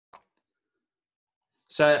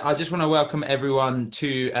So I just want to welcome everyone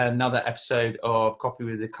to another episode of Coffee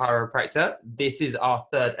with the Chiropractor. This is our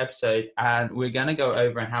third episode, and we're going to go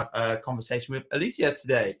over and have a conversation with Alicia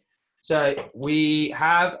today. So we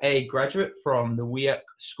have a graduate from the WIAC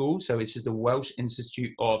school, so which is the Welsh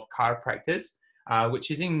Institute of Chiropractors,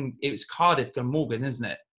 which is it's Cardiff, Glamorgan, isn't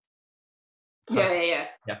it?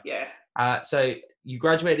 Yeah. So you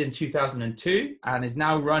graduated in 2002 and is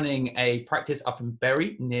now running a practice up in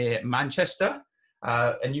Bury near Manchester.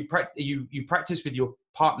 And you practice with your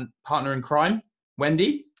partner in crime,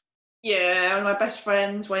 Wendy? Yeah, one of my best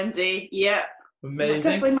friends, Wendy. Yeah. Amazing.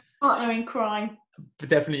 Definitely my partner in crime.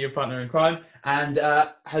 Definitely your partner in crime. And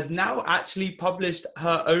has now actually published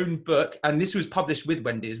her own book. And this was published with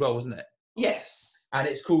Wendy as well, wasn't it? Yes. And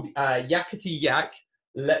it's called Yakety Yak,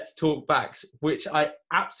 Let's Talk Backs, which I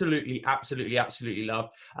absolutely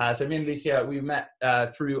love. So me and Alicia, we met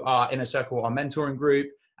through our inner circle, our mentoring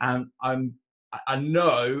group. And I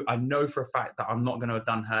know for a fact that I'm not going to have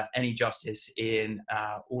done her any justice in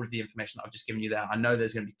all of the information that I've just given you there. I know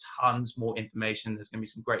there's going to be tons more information. There's going to be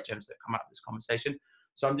some great gems that come out of this conversation.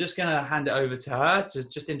 So I'm just going to hand it over to her to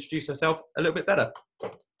just introduce herself a little bit better.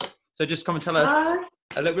 So just come and tell us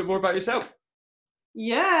a little bit more about yourself.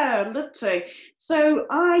 Yeah, I'd love to. So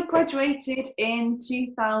I graduated in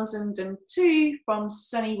 2002 from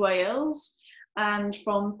sunny Wales. And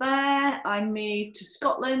from there, I moved to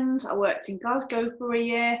Scotland. I worked in Glasgow for a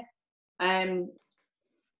year.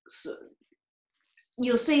 So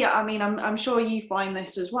you'll see, I mean, I'm sure you find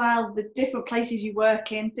this as well. The different places you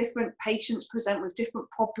work in, different patients present with different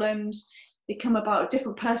problems. They come about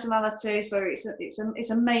different personalities. So it's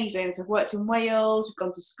amazing. So I've worked in Wales, we've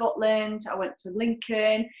gone to Scotland, I went to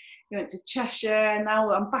Lincoln, we went to Cheshire.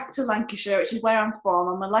 Now I'm back to Lancashire, which is where I'm from.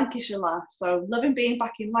 I'm a Lancashire lass. So loving being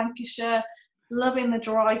back in Lancashire. Loving the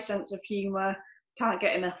dry sense of humour, can't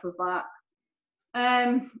get enough of that.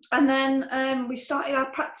 And then we started our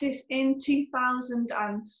practice in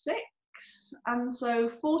 2006, and so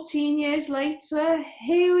 14 years later,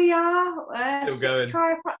 here we are, 6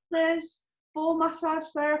 chiropractors, 4 massage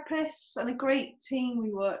therapists, and a great team we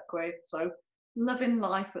work with. So loving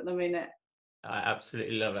life at the minute. I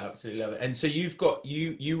absolutely love it. And so you've got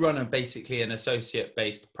you run basically an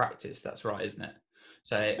associate-based practice. That's right, isn't it?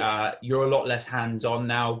 So you're a lot less hands-on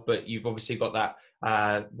now, but you've obviously got that,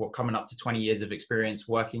 coming up to 20 years of experience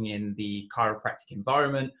working in the chiropractic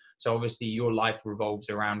environment. So obviously your life revolves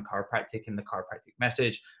around chiropractic and the chiropractic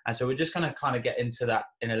message. And so we're just going to kind of get into that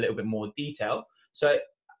in a little bit more detail. So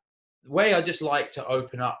the way I just like to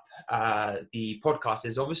open up the podcast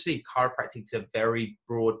is obviously chiropractic is a very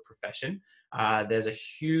broad profession. There's a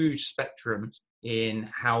huge spectrum in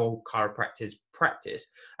how chiropractors practice.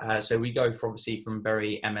 So we go from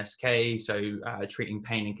very MSK, so treating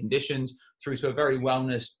pain and conditions, through to a very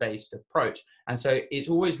wellness-based approach. And so it's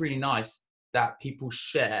always really nice that people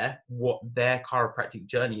share what their chiropractic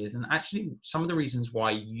journey is and actually some of the reasons why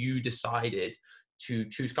you decided to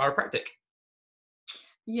choose chiropractic.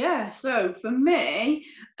 Yeah, so for me,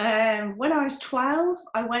 when I was 12,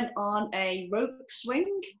 I went on a rope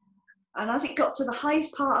swing. And as it got to the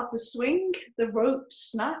highest part of the swing, the rope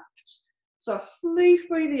snapped. So I flew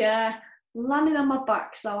through the air, landed on my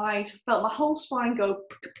backside, felt my whole spine go.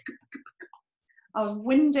 I was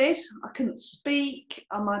winded, I couldn't speak,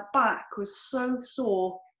 and my back was so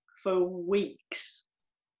sore for weeks.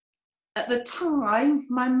 At the time,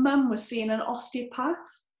 my mum was seeing an osteopath.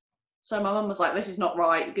 So my mum was like, this is not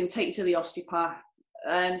right, you're going to take you to the osteopath.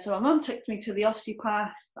 And so my mum took me to the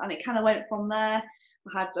osteopath, and it kind of went from there.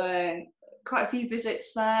 I had quite a few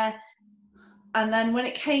visits there. And then when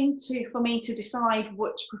it came for me to decide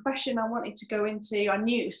which profession I wanted to go into, I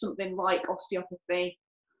knew it was something like osteopathy.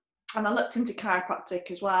 And I looked into chiropractic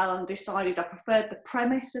as well and decided I preferred the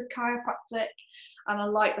premise of chiropractic. And I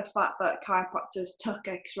liked the fact that chiropractors took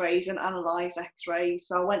x-rays and analysed x-rays.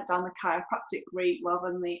 So I went down the chiropractic route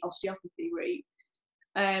rather than the osteopathy route.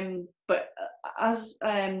 But as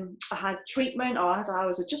I had treatment, or as I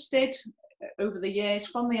was adjusted over the years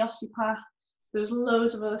from the osteopath, there was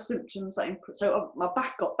loads of other symptoms that improved. So my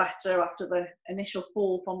back got better after the initial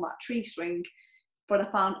fall from that tree swing, but I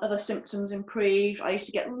found other symptoms improved. I used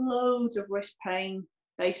to get loads of wrist pain.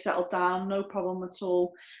 They settled down, no problem at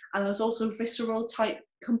all. And there's also visceral type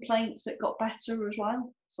complaints that got better as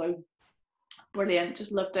well. So brilliant,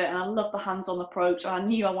 just loved it. And I love the hands-on approach. I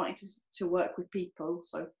knew I wanted to work with people,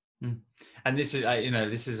 so. And this is,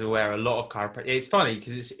 this is where a lot of chiropractic, it's funny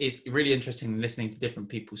because it's really interesting listening to different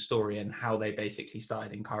people's story and how they basically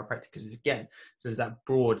started in chiropractic, because again, so there's that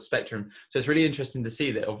broad spectrum. So it's really interesting to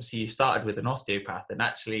see that obviously you started with an osteopath and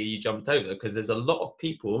actually you jumped over, because there's a lot of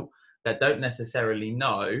people that don't necessarily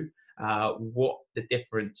know what the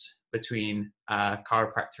difference between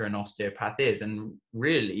chiropractor and osteopath is. And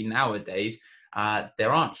really nowadays,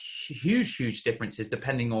 there aren't huge differences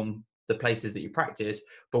depending on the places that you practice.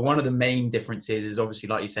 But one of the main differences is obviously,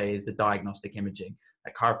 like you say, is the diagnostic imaging.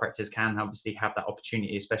 That chiropractors can obviously have that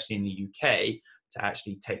opportunity, especially in the UK, to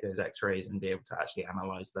actually take those x-rays and be able to actually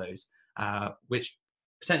analyze those, which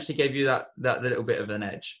potentially gave you that little bit of an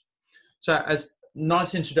edge. So as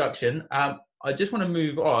nice introduction, I just want to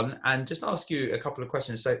move on and just ask you a couple of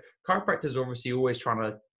questions. So chiropractors are obviously always trying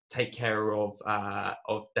to take care of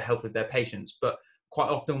the health of their patients, but quite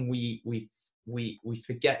often we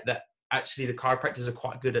forget that actually the chiropractors are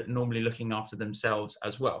quite good at normally looking after themselves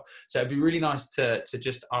as well. So it'd be really nice to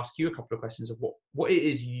just ask you a couple of questions of what it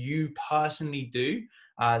is you personally do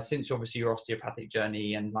since obviously your osteopathic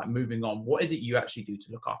journey, and like moving on, what is it you actually do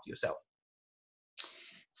to look after yourself?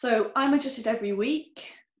 So I'm adjusted every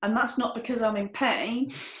week, and that's not because I'm in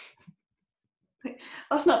pain.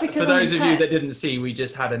 That's not because For those of you that didn't see, we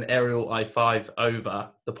just had an aerial I5 over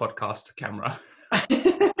the podcast camera.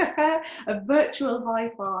 A virtual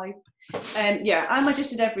high five. Yeah, I'm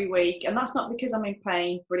adjusted every week, and that's not because I'm in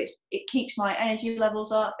pain, but it keeps my energy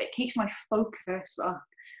levels up. It keeps my focus up.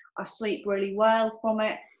 I sleep really well from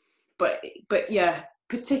it. But yeah,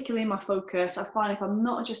 particularly my focus. I find if I'm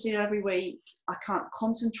not adjusted every week, I can't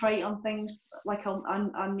concentrate on things like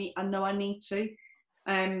I know I need to.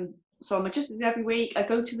 So I'm adjusted every week. I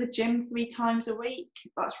go to the gym 3 times a week.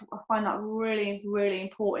 I find that really, really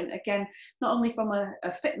important. Again, not only from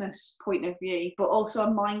a fitness point of view, but also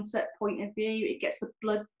a mindset point of view. It gets the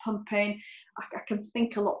blood pumping. I can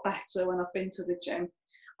think a lot better when I've been to the gym.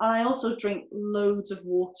 And I also drink loads of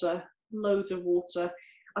water.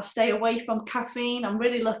 I stay away from caffeine. I'm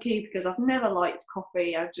really lucky because I've never liked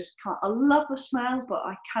coffee. I just can't. I love the smell, but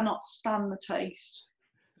I cannot stand the taste.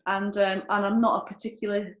 And I'm not a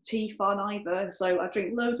particular tea fan either. So I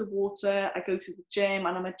drink loads of water. I go to the gym,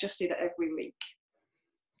 and I'm adjusted every week.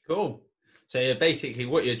 Cool. So basically,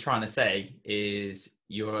 what you're trying to say is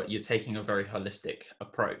you're taking a very holistic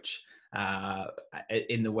approach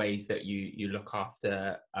in the ways that you look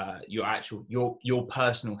after your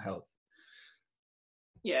personal health.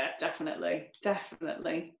 Yeah, definitely.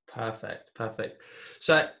 Perfect.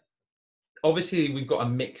 So obviously we've got a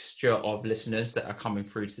mixture of listeners that are coming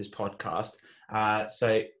through to this podcast.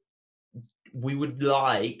 So we would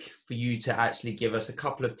like for you to actually give us a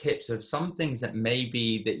couple of tips of some things that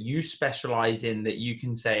maybe that you specialize in, that you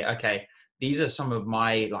can say, okay, these are some of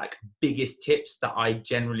my like biggest tips that I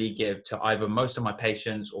generally give to either most of my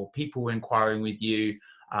patients or people inquiring with you,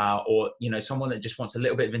 or, you know, someone that just wants a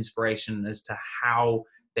little bit of inspiration as to how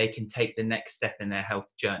they can take the next step in their health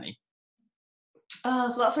journey.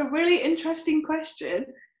 So that's a really interesting question.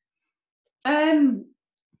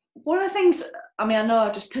 One of the things, I mean, I know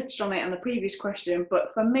I just touched on it in the previous question,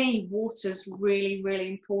 but for me, water's really, really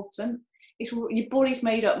important. Your body's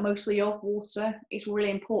made up mostly of water. It's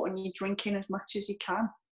really important you're drinking as much as you can.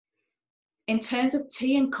 In terms of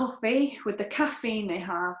tea and coffee, with the caffeine they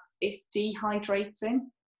have, it's dehydrating.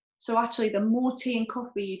 So actually, the more tea and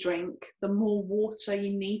coffee you drink, the more water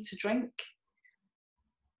you need to drink.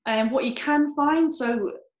 And what you can find,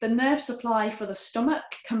 so the nerve supply for the stomach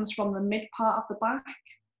comes from the mid part of the back.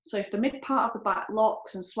 So if the mid part of the back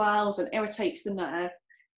locks and swells and irritates the nerve,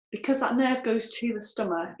 because that nerve goes to the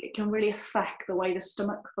stomach, it can really affect the way the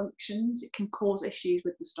stomach functions. It can cause issues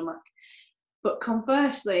with the stomach. But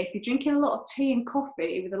conversely, if you're drinking a lot of tea and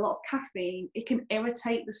coffee with a lot of caffeine, it can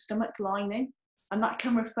irritate the stomach lining, and that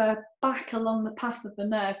can refer back along the path of the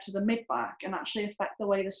nerve to the mid-back and actually affect the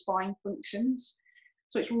way the spine functions.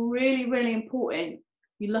 So it's really, really important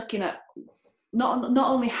you're looking at not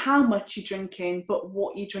only how much you're drinking, but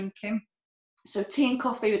what you're drinking. So tea and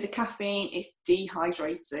coffee with the caffeine is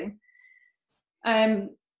dehydrating.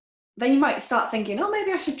 Then you might start thinking, oh,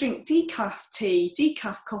 maybe I should drink decaf tea,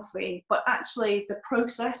 decaf coffee. But actually the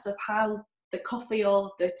process of how the coffee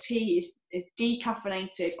or the tea is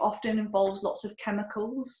decaffeinated often involves lots of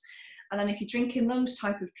chemicals. And then if you're drinking those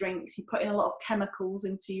type of drinks, you're putting a lot of chemicals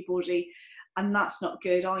into your body, and that's not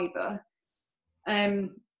good either.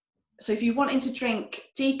 So if you're wanting to drink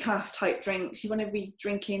decaf type drinks, you want to be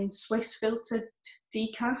drinking Swiss filtered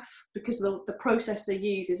decaf, because the process they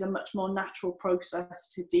use is a much more natural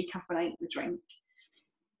process to decaffeinate the drink.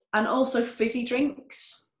 And also fizzy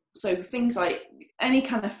drinks. So things like any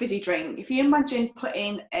kind of fizzy drink. If you imagine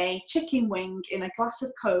putting a chicken wing in a glass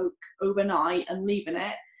of Coke overnight and leaving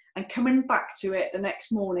it, and coming back to it the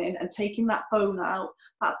next morning and taking that bone out,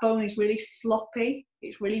 that bone is really floppy,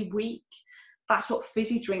 it's really weak. That's what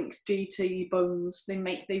fizzy drinks do to your bones.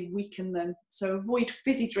 They weaken them. So avoid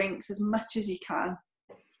fizzy drinks as much as you can.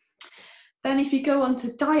 Then if you go on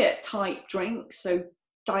to diet type drinks, so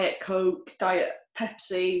Diet Coke, Diet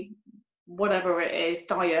Pepsi, whatever it is,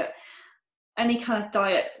 diet, any kind of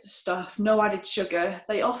diet stuff, no added sugar,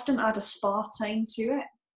 they often add aspartame to it.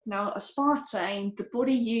 Now, aspartame, the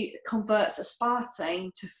body converts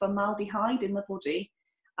aspartame to formaldehyde in the body,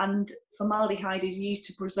 and formaldehyde is used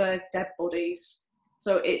to preserve dead bodies.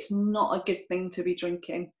 So it's not a good thing to be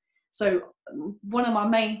drinking. So one of my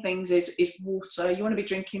main things is water. You want to be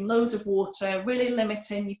drinking loads of water, really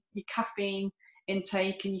limiting your caffeine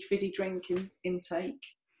intake and your fizzy drink intake.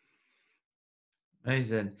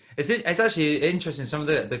 Amazing. It's actually interesting. Some of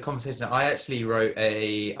the conversation, I actually wrote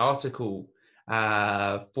a article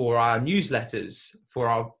for our newsletters for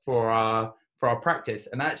our practice,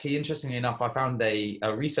 and actually, interestingly enough, I found a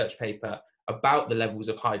research paper about the levels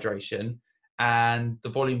of hydration and the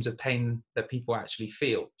volumes of pain that people actually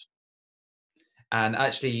feel. And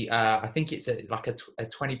actually, I think it's like a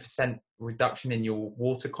 20% reduction in your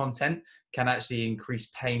water content can actually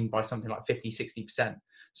increase pain by something like 50-60%.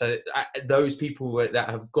 So those people that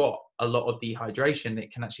have got a lot of dehydration,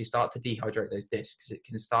 it can actually start to dehydrate those discs. It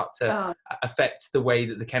can start to affect the way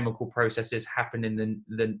that the chemical processes happen in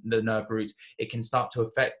the nerve roots. It can start to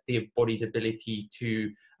affect the body's ability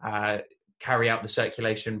to carry out the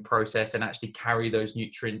circulation process and actually carry those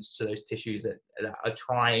nutrients to those tissues that are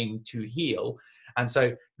trying to heal. And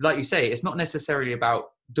so, like you say, it's not necessarily about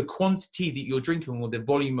the quantity that you're drinking or the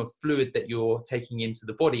volume of fluid that you're taking into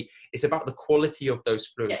the body. It's about the quality of those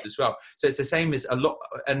fluids as well. So it's the same as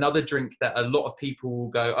another drink that a lot of people will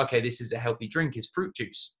go, okay, this is a healthy drink, is fruit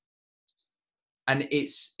juice. And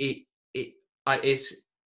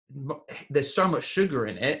there's so much sugar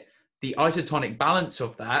in it. The isotonic balance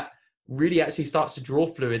of that really actually starts to draw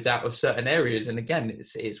fluids out of certain areas. And again,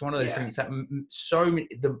 it's one of those things that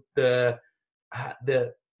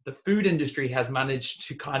the food industry has managed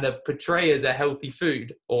to kind of portray as a healthy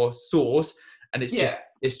food or source, and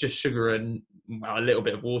it's just sugar and a little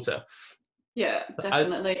bit of water. Yeah,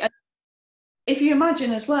 definitely. And if you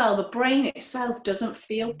imagine as well, the brain itself doesn't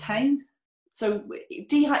feel pain, so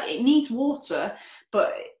it needs water,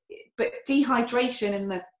 but dehydration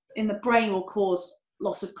in the brain will cause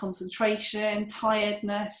loss of concentration,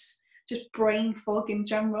 tiredness, just brain fog in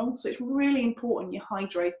general. So it's really important you're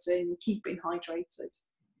hydrating, keeping hydrated.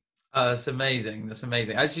 That's amazing. That's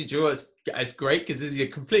amazing. Actually, Joe, it's great because these are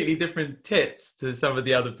completely different tips to some of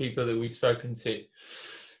the other people that we've spoken to.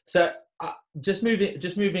 So just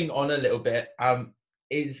moving on a little bit,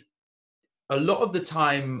 is a lot of the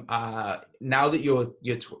time now that you're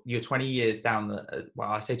 20 years down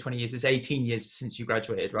I say 20 years, it's 18 years since you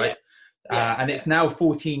graduated, right? It's now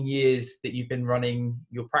 14 years that you've been running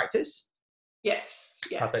your practice. Yes.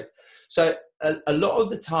 Yeah. Perfect. So a lot of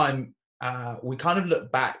the time, we kind of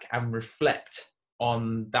look back and reflect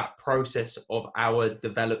on that process of our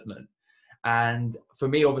development. And for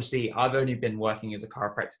me, obviously, I've only been working as a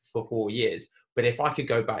chiropractor for 4 years. But if I could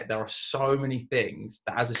go back, there are so many things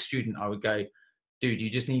that as a student, I would go, dude,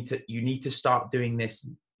 you need to start doing this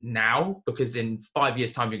now, because in 5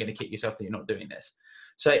 years' time, you're going to kick yourself that you're not doing this.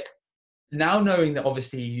 So now knowing that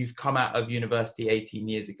obviously you've come out of university 18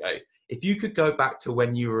 years ago, if you could go back to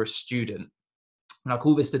when you were a student, and I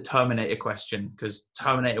call this the Terminator question, because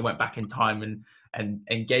Terminator went back in time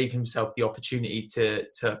and gave himself the opportunity to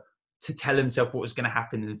tell himself what was going to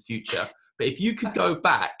happen in the future. But if you could go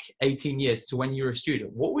back 18 years to when you were a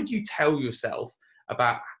student, what would you tell yourself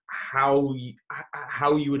about how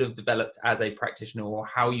you would have developed as a practitioner, or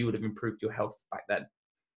how you would have improved your health back then?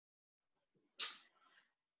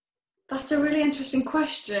 That's a really interesting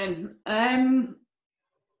question.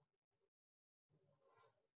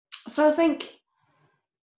 So I think,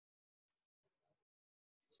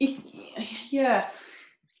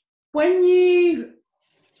 when you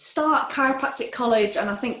start chiropractic college, and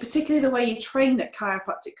I think particularly the way you train at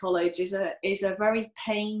chiropractic college is a very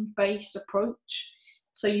pain-based approach.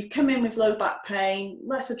 So you've come in with low back pain,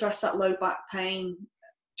 let's address that low back pain,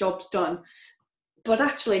 job's done. But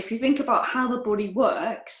actually, if you think about how the body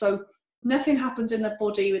works, so nothing happens in the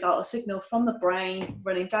body without a signal from the brain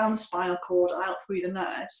running down the spinal cord and out through the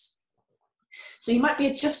nerves. So you might be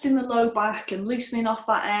adjusting the low back and loosening off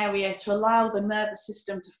that area to allow the nervous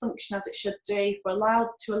system to function as it should do,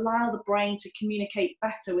 to allow the brain to communicate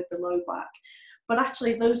better with the low back. But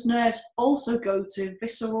actually those nerves also go to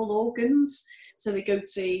visceral organs. So they go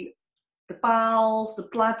to the bowels, the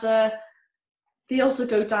bladder. They also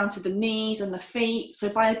go down to the knees and the feet. So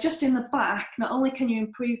by adjusting the back, not only can you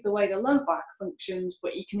improve the way the low back functions,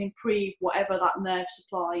 but you can improve whatever that nerve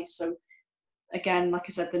supplies. So again, like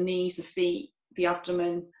I said, the knees, the feet, the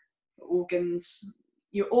abdomen, the organs,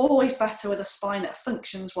 you're always better with a spine that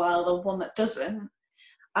functions well than one that doesn't.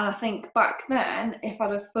 And I think back then, if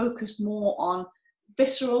I'd have focused more on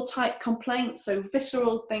visceral type complaints, so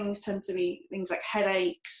visceral things tend to be things like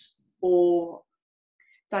headaches or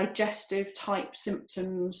digestive type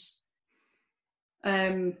symptoms.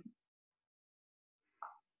 I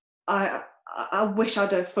wish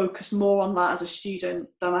I'd have focused more on that as a student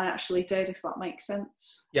than I actually did, if that makes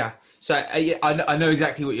sense. Yeah. So I know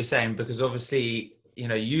exactly what you're saying, because obviously, you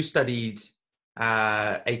know, you studied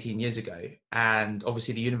 18 years ago, and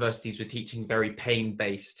obviously the universities were teaching very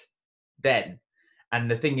pain-based then. And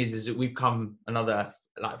the thing is that we've come another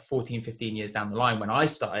like 14, 15 years down the line when I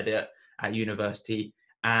started it at university,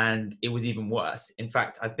 and it was even worse. In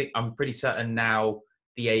fact, I'm pretty certain now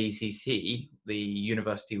the AECC, the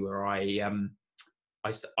university where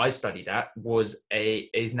I studied at,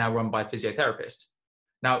 is now run by a physiotherapist.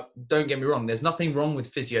 Now, don't get me wrong, there's nothing wrong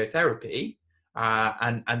with physiotherapy,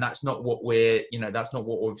 and that's not what that's not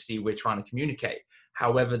what obviously we're trying to communicate.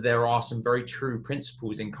 However, there are some very true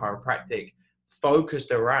principles in chiropractic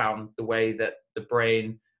focused around the way that the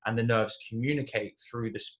brain and the nerves communicate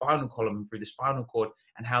through the spinal column and through the spinal cord,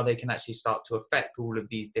 and how they can actually start to affect all of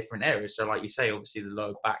these different areas. So like you say, obviously the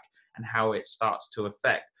lower back and how it starts to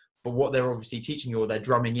affect. But what they're obviously teaching you, or they're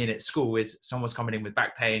drumming in at school, is someone's coming in with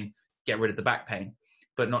back pain, get rid of the back pain.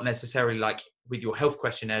 But not necessarily like with your health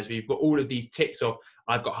questionnaires where you've got all of these ticks of,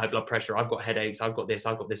 I've got high blood pressure, I've got headaches, I've got this,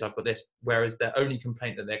 I've got this, I've got this. Whereas the only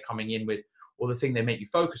complaint that they're coming in with, or the thing they make you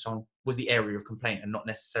focus on, was the area of complaint, and not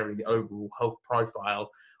necessarily the overall health profile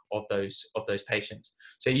of those patients.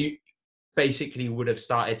 So you basically would have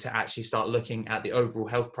started to actually start looking at the overall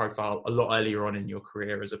health profile a lot earlier on in your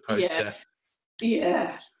career, as opposed to...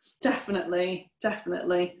 Yeah, definitely.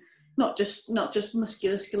 Not just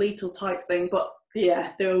musculoskeletal type thing, but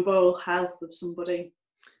yeah, the overall health of somebody.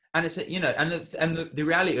 And it's, you know, and the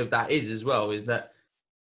reality of that is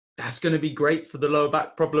that's going to be great for the lower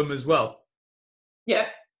back problem as well. Yeah,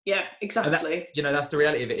 exactly. That's the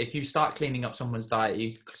reality of it. If you start cleaning up someone's diet,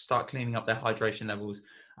 you start cleaning up their hydration levels,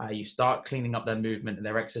 you start cleaning up their movement and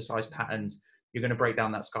their exercise patterns, you're going to break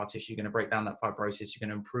down that scar tissue, you're going to break down that fibrosis, you're going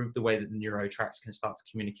to improve the way that the neurotracts can start to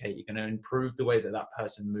communicate, you're going to improve the way that that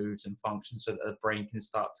person moves and functions, so that the brain can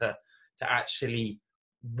start to actually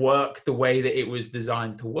work the way that it was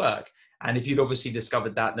designed to work. And if you'd obviously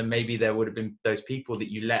discovered that, then maybe there would have been those people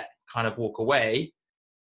that you let kind of walk away,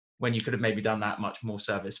 when you could have maybe done that much more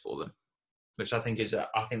service for them, which I think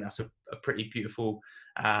that's a pretty beautiful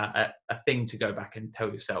a thing to go back and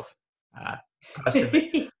tell yourself.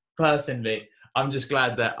 Personally, I'm just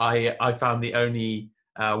glad that I found the only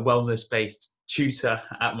wellness-based tutor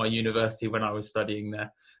at my university when I was studying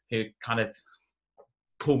there, who kind of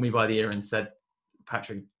pulled me by the ear and said,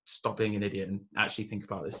 "Patrick, stop being an idiot and actually think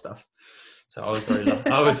about this stuff." So I was very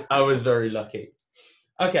lucky. I was very lucky.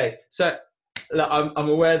 Okay, so look, I'm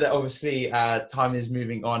aware that obviously time is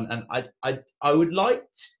moving on, and I would like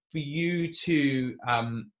for you to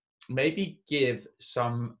maybe give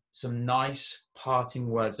some nice parting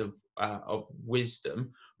words of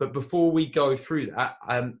wisdom. But before we go through that,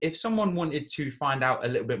 if someone wanted to find out a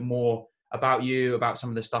little bit more about you, about some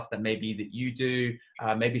of the stuff that maybe that you do,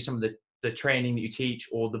 maybe some of the training that you teach,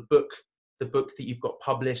 or the book that you've got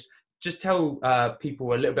published, just tell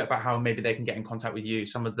people a little bit about how maybe they can get in contact with you,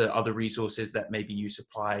 some of the other resources that maybe you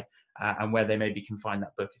supply, and where they maybe can find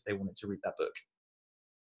that book if they wanted to read that book.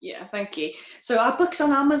 Yeah, thank you. So our book's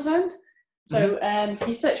on Amazon. So if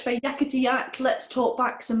you search for Yakety Yak, Let's Talk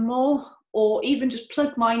Back Some More, or even just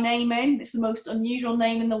plug my name in, it's the most unusual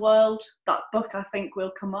name in the world, that book I think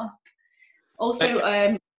will come up.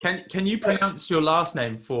 Also, can you pronounce your last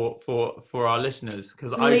name for our listeners?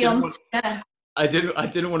 Because I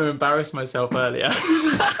didn't want to embarrass myself earlier.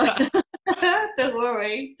 Don't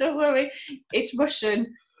worry. It's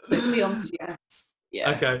Russian, so it's Leontieff. Yeah.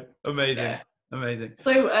 Okay. Amazing. Yeah. Amazing.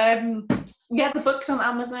 So the book's on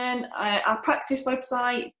Amazon. Our practice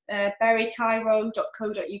website,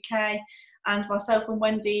 burychiro.co.uk, and myself and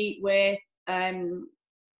Wendy, we're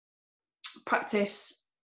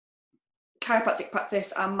chiropractic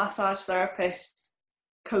practice and massage therapist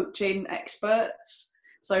coaching experts.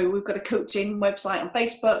 So we've got a coaching website on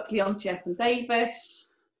Facebook, Leontieff and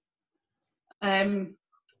Davis.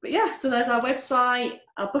 But yeah, so there's our website,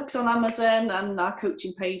 our books on Amazon, and our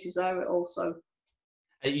coaching page is there also.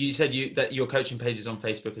 You said that your coaching page is on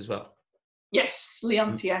Facebook as well? Yes,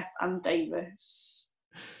 Leontieff and Davis.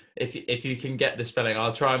 If you can get the spelling,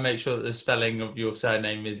 I'll try and make sure that the spelling of your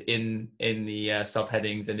surname is in the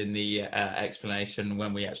subheadings and in the explanation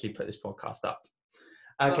when we actually put this podcast up.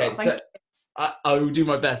 Okay, I will do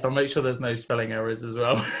my best. I'll make sure there's no spelling errors as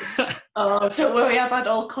well. Oh, don't worry. I've had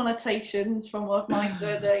all connotations from my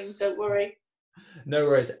surname. Don't worry. No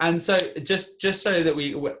worries. And so just so that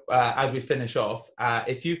we, as we finish off,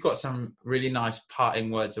 if you've got some really nice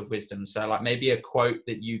parting words of wisdom, so like maybe a quote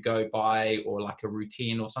that you go by, or like a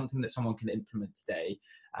routine or something that someone can implement today,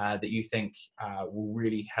 that you think will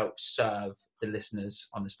really help serve the listeners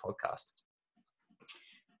on this podcast.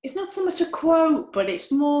 It's not so much a quote, but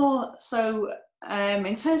it's more so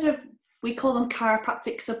in terms of, we call them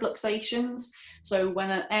chiropractic subluxations. So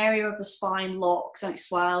when an area of the spine locks and it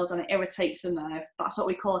swells and it irritates the nerve, that's what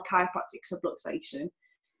we call a chiropractic subluxation.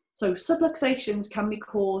 So subluxations can be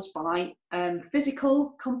caused by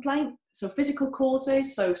physical complaint, so physical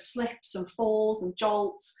causes, so slips and falls and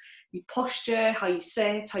jolts, your posture, how you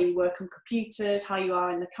sit, how you work on computers, how you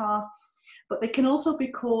are in the car. But they can also be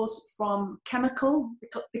caused from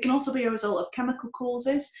they can also be a result of chemical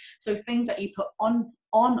causes. So things that you put on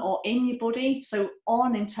or in your body. So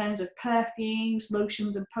on in terms of perfumes,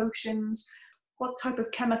 lotions and potions. What type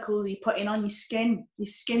of chemicals are you putting on your skin? Your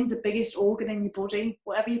skin's the biggest organ in your body.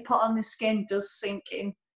 Whatever you put on the skin does sink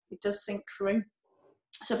in. It does sink through.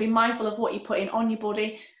 So be mindful of what you're putting on your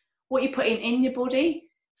body, what you're putting in your body.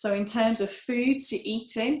 So in terms of foods you're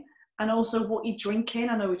eating, and also what you're drinking.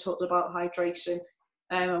 I know we talked about hydration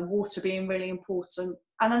and water being really important.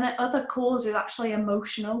 And then the other cause is actually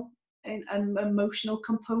emotional, an emotional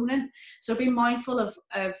component. So be mindful of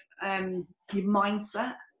your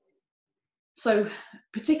mindset. So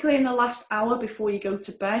particularly in the last hour before you go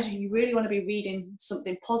to bed, you really want to be reading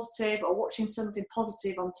something positive or watching something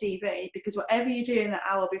positive on TV, because whatever you do in the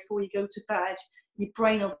hour before you go to bed, your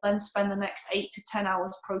brain will then spend the next 8 to 10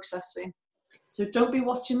 hours processing. So don't be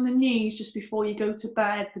watching the news just before you go to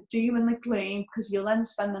bed, the doom and the gloom, because you'll then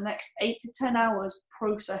spend the next 8 to 10 hours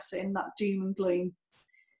processing that doom and gloom.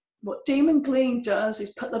 What doom and gloom does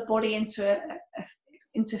is put the body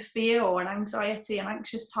into fear or an anxiety, an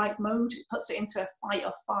anxious type mode. It puts it into a fight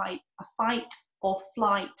or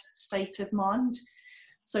flight state of mind.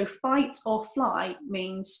 So fight or flight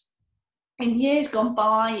means, in years gone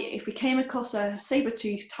by, if we came across a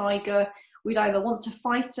saber-toothed tiger, we'd either want to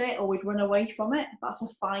fight it or we'd run away from it. That's a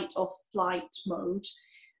fight or flight mode.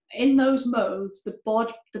 In those modes, the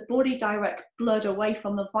body directs blood away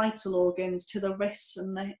from the vital organs to the wrists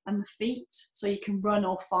and the feet, so you can run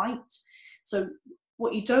or fight. So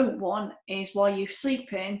what you don't want is, while you're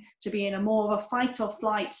sleeping, to be in a more of a fight or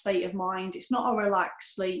flight state of mind. It's not a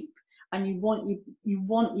relaxed sleep, and you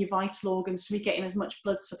want your vital organs to be getting as much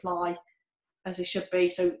blood supply as they should be.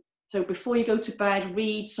 So before you go to bed,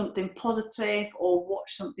 read something positive or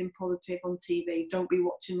watch something positive on TV. Don't be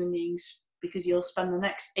watching the news, because you'll spend the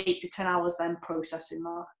next 8 to 10 hours then processing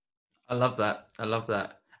that. I love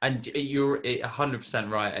that. And you're 100%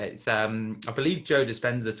 right. It's I believe Joe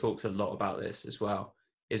Dispenza talks a lot about this as well,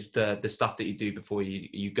 is the stuff that you do before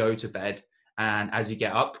you go to bed and as you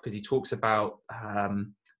get up, because he talks about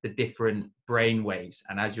the different brain waves,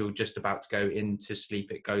 and as you're just about to go into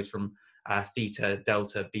sleep, it goes from theta,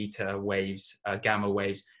 delta, beta waves, gamma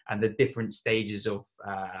waves, and the different stages of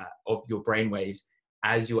your brain waves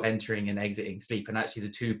as you're entering and exiting sleep. And actually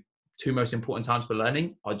the two most important times for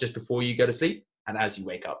learning are just before you go to sleep and as you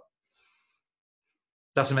wake up.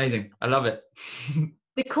 That's amazing. I love it.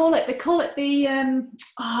 They call it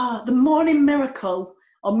the morning miracle,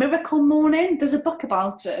 or miracle morning. There's a book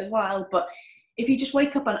about it as well. But if you just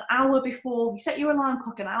wake up an hour before, you set your alarm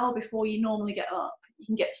clock an hour before you normally get up, you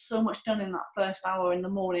can get so much done in that first hour in the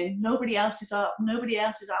morning. Nobody else is up, nobody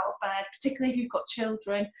else is out of bed, particularly if you've got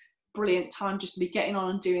children. Brilliant time just to be getting on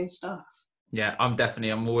and doing stuff. Yeah, I'm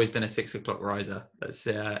always been a 6 o'clock riser. That's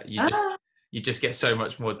you just get so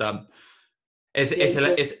much more done. It's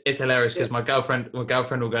hilarious because my girlfriend will go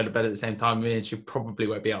to bed at the same time as me, and she probably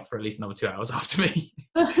won't be up for at least another 2 hours after me.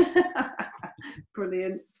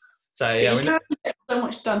 Brilliant. So yeah, you can get so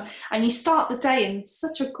much done, and you start the day in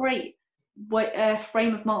such a great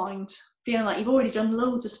frame of mind, feeling like you've already done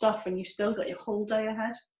loads of stuff and you've still got your whole day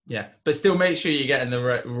ahead. Yeah, but still make sure you're getting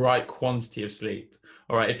the right quantity of sleep.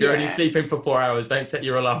 All right, if you're only sleeping for 4 hours, don't set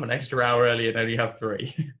your alarm an extra hour early and only have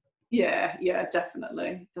 3. Yeah,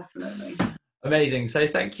 definitely. Amazing. So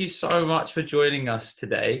thank you so much for joining us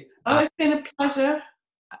today. Oh, it's been a pleasure.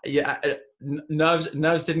 Yeah, nerves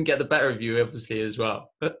didn't get the better of you, obviously, as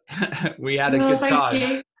well. We had a good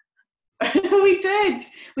time. We did.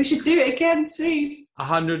 We should do it again soon.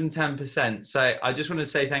 110%. So I just want to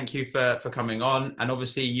say thank you for coming on. And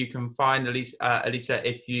obviously you can find Alicia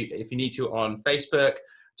if you need to on Facebook.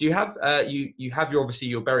 Do you have you have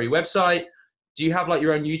your Bury website? Do you have like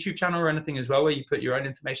your own YouTube channel or anything as well, where you put your own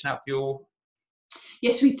information out for your?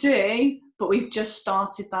 Yes, we do. but we've just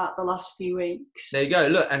started that the last few weeks. There you go.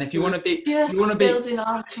 Look, and if you want to be, building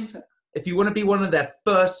our content. If you want to be one of their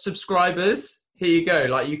first subscribers, here you go.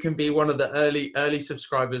 Like, you can be one of the early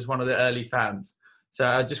subscribers, one of the early fans. So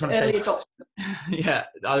I just want to say, yeah,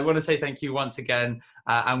 I want to say thank you once again,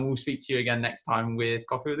 and we'll speak to you again next time with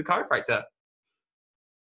Coffee with the Chiropractor.